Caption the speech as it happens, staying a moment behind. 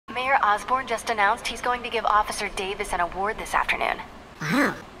Mayor Osborne just announced he's going to give Officer Davis an award this afternoon.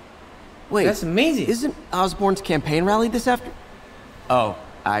 Wow. Wait, that's amazing. Isn't Osborne's campaign rally this afternoon? Oh,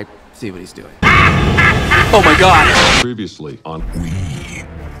 I see what he's doing. Oh my god! Previously on We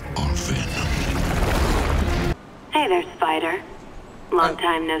Are Venom. Hey there, Spider. Long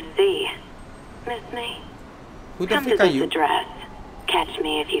time no see. Miss me? Who the Come to fuck are this you? address. Catch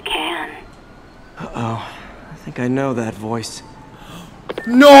me if you can. Uh-oh. I think I know that voice.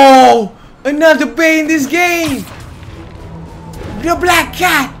 No! Another bay in this game! The black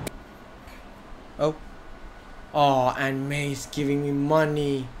cat! Oh. Oh, and May's giving me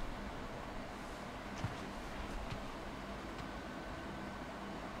money.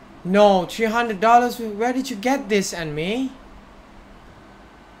 No, $300? Where did you get this, Aunt May?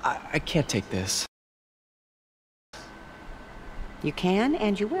 I can't take this. You can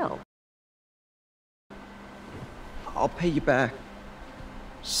and you will. I'll pay you back.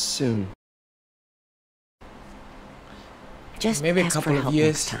 Soon. Just maybe a ask couple for of help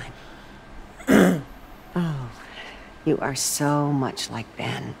years. next time. Oh, you are so much like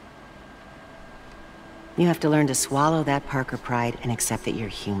Ben. You have to learn to swallow that Parker pride and accept that you're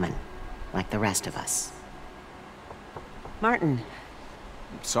human, like the rest of us. Martin.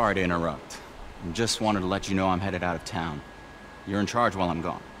 Sorry to interrupt. Just wanted to let you know I'm headed out of town. You're in charge while I'm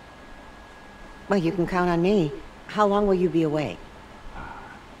gone. Well, you can count on me. How long will you be away?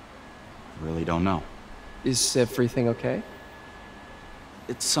 Really don't know. Is everything okay?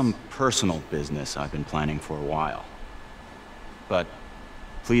 It's some personal business I've been planning for a while. But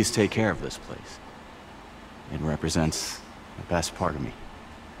please take care of this place. It represents the best part of me.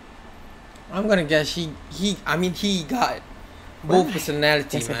 I'm gonna guess he got both personality,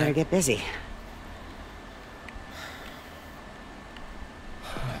 Guess I better man. get busy.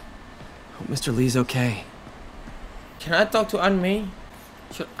 Hope Mr. Lee's okay. Can I talk to Aunt May?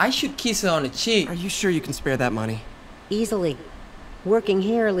 I should kiss her on the cheek. Are you sure you can spare that money? Easily. Working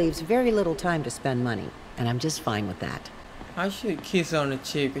here leaves very little time to spend money, and I'm just fine with that. I should kiss her on the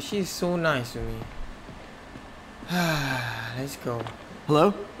cheek because she's so nice to me. Let's go.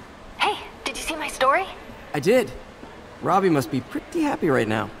 Hello? Hey, did you see my story? I did. Robbie must be pretty happy right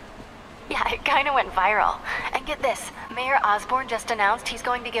now. Yeah, it kind of went viral. And get this, Mayor Osborne just announced he's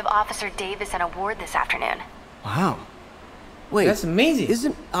going to give Officer Davis an award this afternoon. Wow. Wait, That's amazing.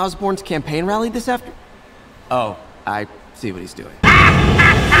 Isn't Osborne's campaign rally this afternoon? Oh, I see what he's doing.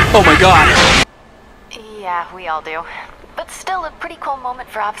 Oh my god! Yeah, we all do. But still a pretty cool moment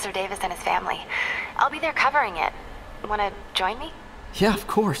for Officer Davis and his family. I'll be there covering it. Wanna join me? Yeah, of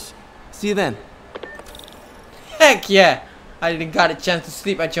course. See you then. Heck yeah! I didn't got a chance to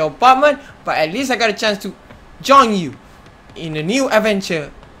sleep at your apartment, but at least I got a chance to join you in a new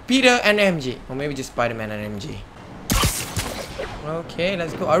adventure, Peter and MJ. Or maybe just Spider-Man and MJ. Okay,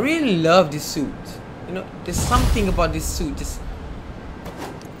 let's go. I really love this suit. You know, there's something about this suit. Just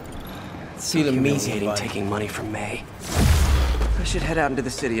feel amazing about it. Taking money from May. I should head out into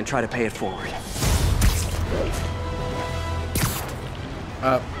the city and try to pay it forward.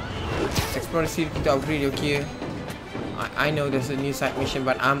 Explore the city to upgrade your gear. I know there's a new side mission,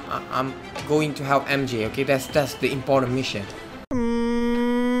 but I'm going to help MJ. Okay, that's the important mission.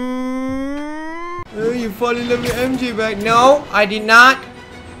 Oh, you fall in love with MJ back? No, I did not.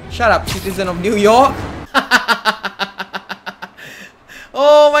 Shut up, citizen of New York.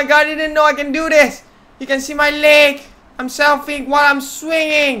 Oh my god, I didn't know I can do this. You can see my leg. I'm selfing while I'm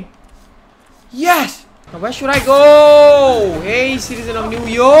swinging. Yes. Now where should I go? Hey, citizen of New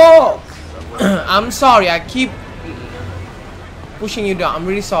York. I'm sorry, I keep pushing you down. I'm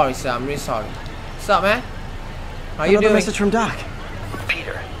really sorry, sir. I'm really sorry. What's up, man? How you doing? Message from Doc.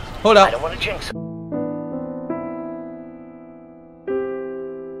 Peter. Hold up. I don't want to jinx it.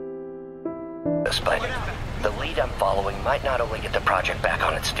 But the lead I'm following might not only get the project back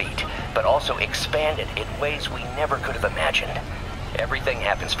on its feet, but also expand it in ways we never could have imagined. Everything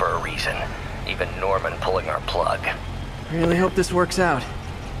happens for a reason. Even Norman pulling our plug. I really hope this works out.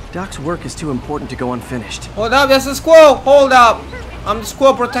 Doc's work is too important to go unfinished. Hold up, there's a squirrel. Hold up. I'm the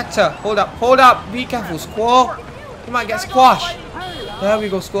squirrel protector. Hold up. Be careful, squirrel. You might get squashed. There we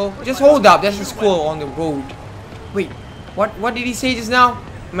go, squirrel. Just hold up. There's a squirrel on the road. Wait, what did he say just now?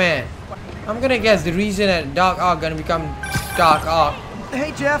 Man, I'm gonna guess the reason that Dark Ark gonna become Dark Ark.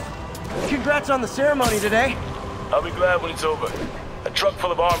 Hey, Jeff. Congrats on the ceremony today. I'll be glad when it's over. A truck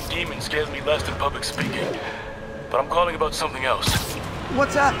full of armed demons scares me less than public speaking. But I'm calling about something else.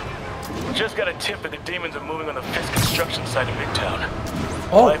 What's up? Just got a tip that the demons are moving on the Fisk construction site in Midtown.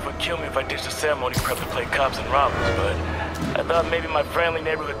 Oh. My wife would kill me if I ditched the ceremony prep to play cops and robbers, but I thought maybe my friendly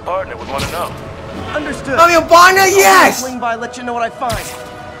neighborhood partner would want to know. Understood. I'm your partner, yes! I'll swing by, let you know what I find.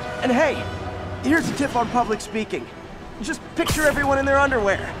 And hey, here's a tip on public speaking. Just picture everyone in their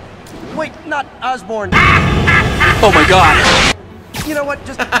underwear. Wait, not Osborne. Oh my god! You know what,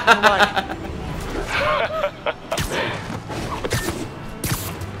 just never mind.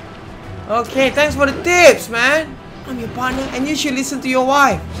 Okay, thanks for the tips, man. I'm your partner and you should listen to your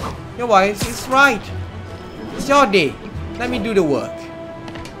wife. Your wife is right. It's your day. Let me do the work.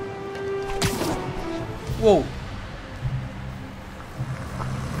 Whoa.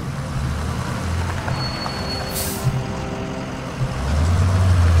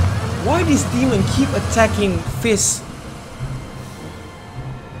 Why does demon keep attacking Fist?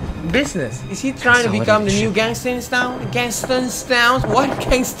 Business? Is he trying to become the new gangster in town? Gangster in town? What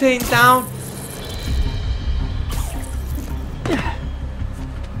gangster in town?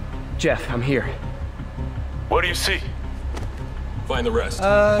 Jeff, I'm here. What do you see? Find the rest.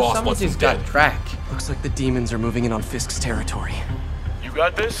 Boss Someone wants him just got dead. tracked. Looks like the demons are moving in on Fisk's territory. You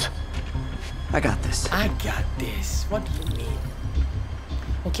got this? I got this. I got this. What do you mean?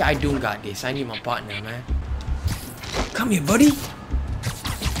 Okay, I don't got this. I need my partner, man. Come here, buddy.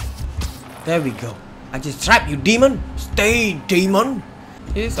 There we go. I just trapped you, demon. Stay, demon.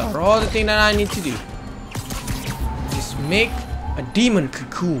 These are all the things that I need to do. Just make a demon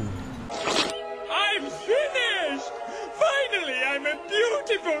cocoon. I'm finished! Finally, I'm a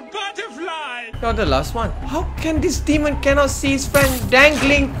beautiful butterfly! You're the last one. How can this demon cannot see his friend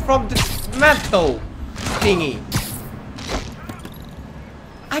dangling from the metal thingy?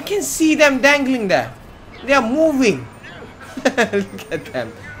 I can see them dangling there. They are moving. Look at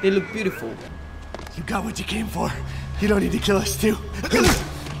them. They look beautiful. You got what you came for. You don't need to kill us too.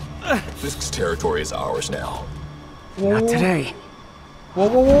 Fisk's territory is ours now. Not today. Whoa,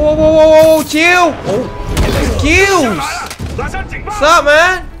 whoa, whoa, whoa, whoa, whoa, whoa, chill! Oh, excuse! What's up,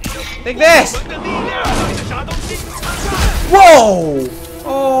 man? Take this! Whoa!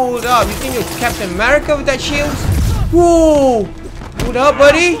 Hold up, you think you're Captain America with that shield? Whoa! Hold up,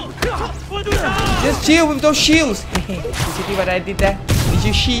 buddy! Just chill with those shields! Did you see what I did there? Did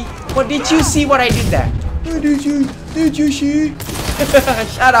you see? What did you see what I did there? Did you see?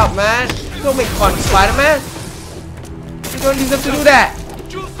 Shut up, man! Don't make fun of Spider-Man! You don't deserve to do that!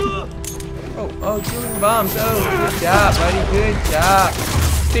 Oh, chewing bombs. Oh, good job, buddy. Good job.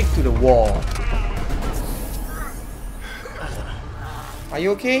 Stick to the wall. Are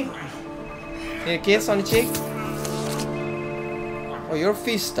you okay? Need a kiss on the cheek? Oh, your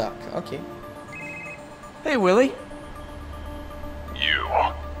feet stuck. Okay. Hey, Willie. You.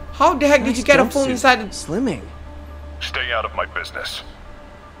 How the heck did you get a phone inside the... Slimming. Stay out of my business.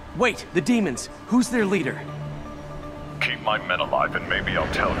 Wait, the demons. Who's their leader? Keep my men alive and maybe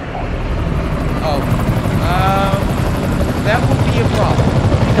I'll tell you. Oh. That would be a problem.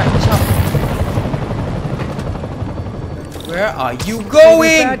 You got chopped. Where are you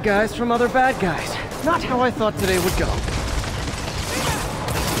going? Bad guys from other bad guys. Not how I thought today would go.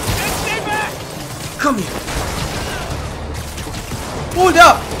 Come here. Hold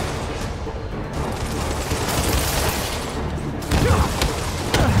up.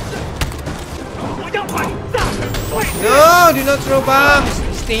 No, do not throw bombs.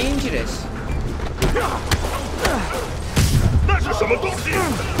 It's dangerous.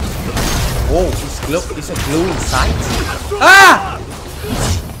 Whoa, it's a glowing sight. Ah!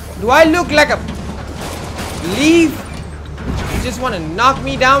 Do I look like a leaf? You just want to knock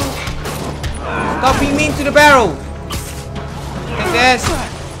me down? Stop being mean to the barrel. Take this.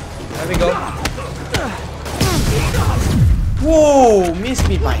 There we go. Whoa, missed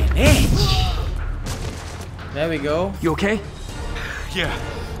me by an inch. There we go. You okay? Yeah.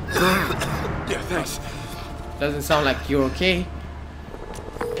 Yeah, thanks. Doesn't sound like you're okay.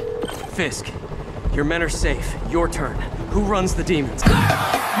 Fisk, your men are safe. Your turn. Who runs the demons?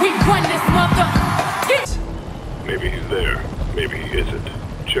 We won this mother! Maybe he's there. Maybe he isn't.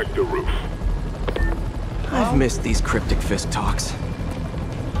 Check the roof. I've missed these cryptic Fisk talks.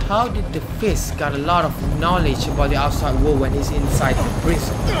 How did the Fist got a lot of knowledge about the outside world when he's inside the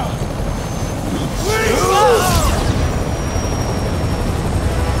prison?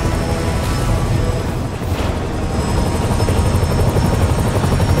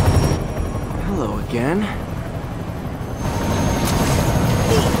 Hello again.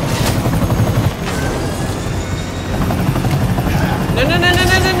 No, no, no, no,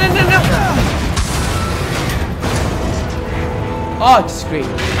 no, no, no, no, no! Oh, this is great.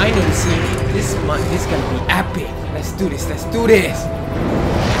 I know the scene. This is gonna be epic. Let's do this. Let's do this.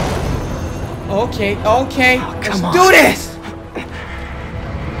 Okay, okay. Let's do this.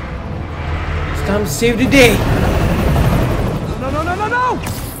 It's time to save the day. No, no, no, no, no!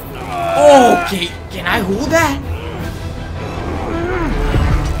 Okay, can I hold that?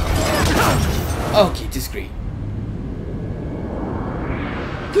 Okay, this is great.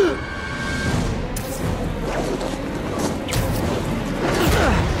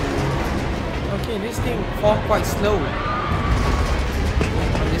 Okay, this thing falls quite slow.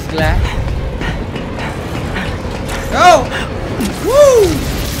 I'm just glad. Go! Woo!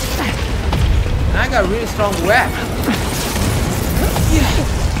 And I got a really strong web. Yeah.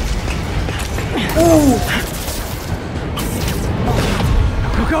 Ooh!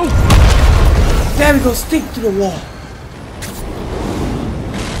 Go! There we go, stick to the wall.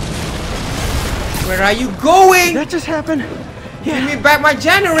 Where are you going? That just happened? Yeah. Give me back my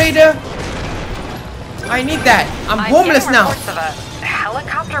generator. I need that. I'm homeless now. Of a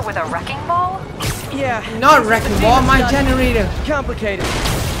helicopter with a wrecking ball? Yeah. Not wrecking ball, my generator. Complicated.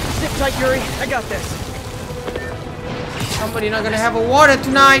 Sit tight, Yuri. I got this. Somebody not gonna have a water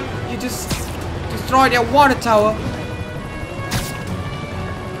tonight. You just destroyed their water tower.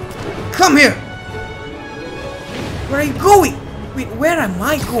 Come here. Where are you going? Wait, where am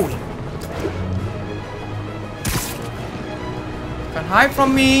I going? Can't hide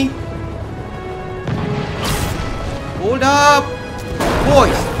from me. Hold up.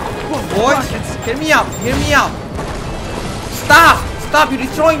 Boys. Boys, hear me out. Hear me out. Stop. Stop. You're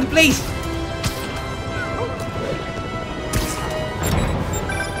destroying the place.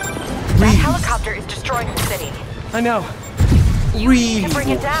 That helicopter is destroying the city. I know. Really? To bring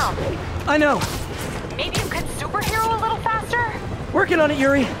it down. I know. Maybe you could superhero a little faster? Working on it,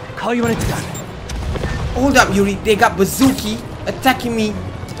 Yuri. Call you when it's done. Hold up, Yuri. They got bazooki attacking me.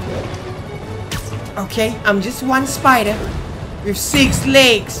 Okay, I'm just one spider with 6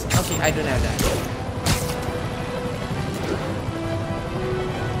 legs. Okay, I don't have that.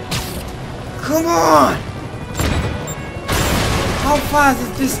 Come on! How fast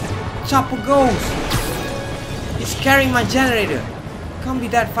is this chopper goes? It's carrying my generator. Can't be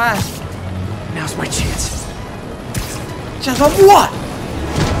that fast. Now's my chance. Chance of what?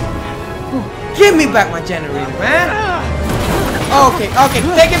 Give me back my generator, man. Okay, okay,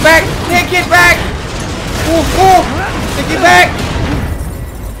 take it back. Take it back. Oh, take it back.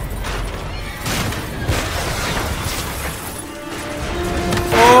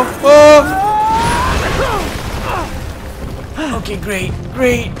 Okay, great,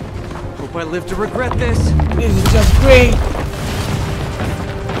 great. Hope I live to regret this. This is just great.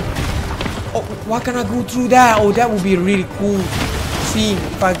 Oh, why can I go through that? Oh, that would be a really cool scene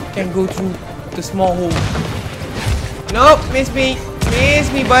if I can go through the small hole. Nope, miss me.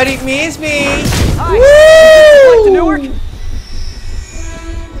 Miss me, buddy. Miss me. Hi. Woo! Like to Newark?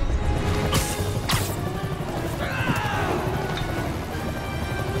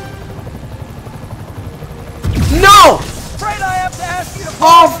 No! Afraid I have to ask you to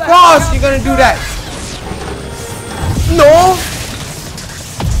Of course you're gonna do that. No!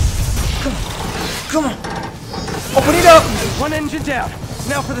 Come on. Open it up. One engine down.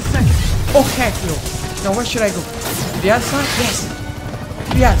 Now for the second. Okay, no. Now where should I go? To the other side? Yes.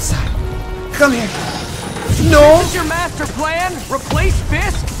 To the other side. Come here. No! This is your master plan? Replace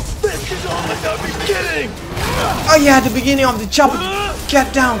Fisk? Fisk is on the dummy kidding! Oh yeah, at the beginning of the chopper.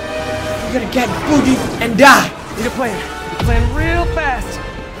 Get down. You're gonna get booty and die. Need a plan. Plan real fast.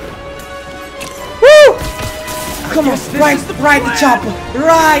 Woo! Come on, ride the chopper.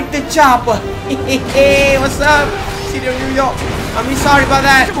 Ride the chopper. Hey, what's up? City of New York. I'm really sorry about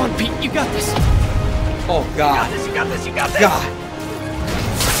that. Come on, Pete. You got this. Oh, God. You got this. You got this. God.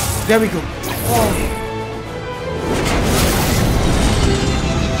 There we go. Oh.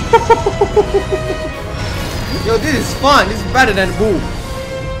 Yo, this is fun. This is better than Boo.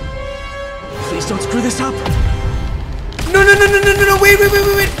 Please don't screw this up. No. Wait.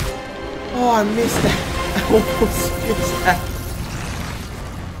 Oh, I missed that. I almost missed that.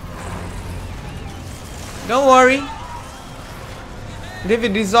 Don't worry. Leave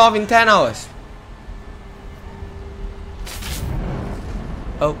it dissolve in 10 hours.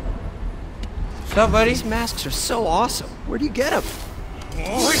 Oh. What's up, buddy? These masks are so awesome. Where do you get them?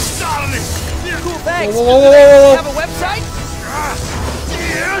 Oh, it's on it. Cool, thanks. Whoa. Do they have a website?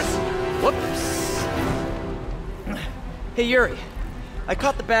 Yes. Whoops. Hey, Yuri. I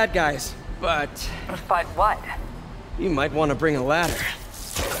caught the bad guys, but But what? you might want to bring a ladder.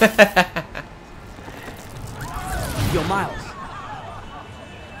 Yo, Miles.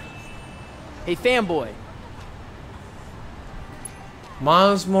 Hey, fanboy.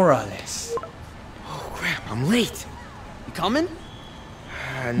 Miles Morales. Oh, crap, I'm late. You coming?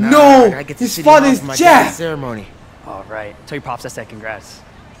 No! His father is Jack! Ceremony. All right. Tell your pops I said congrats.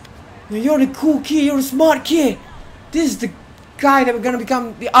 You're the cool kid, you're the smart kid. This is the guy that we're gonna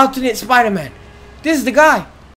become the alternate Spider-Man. This is the guy.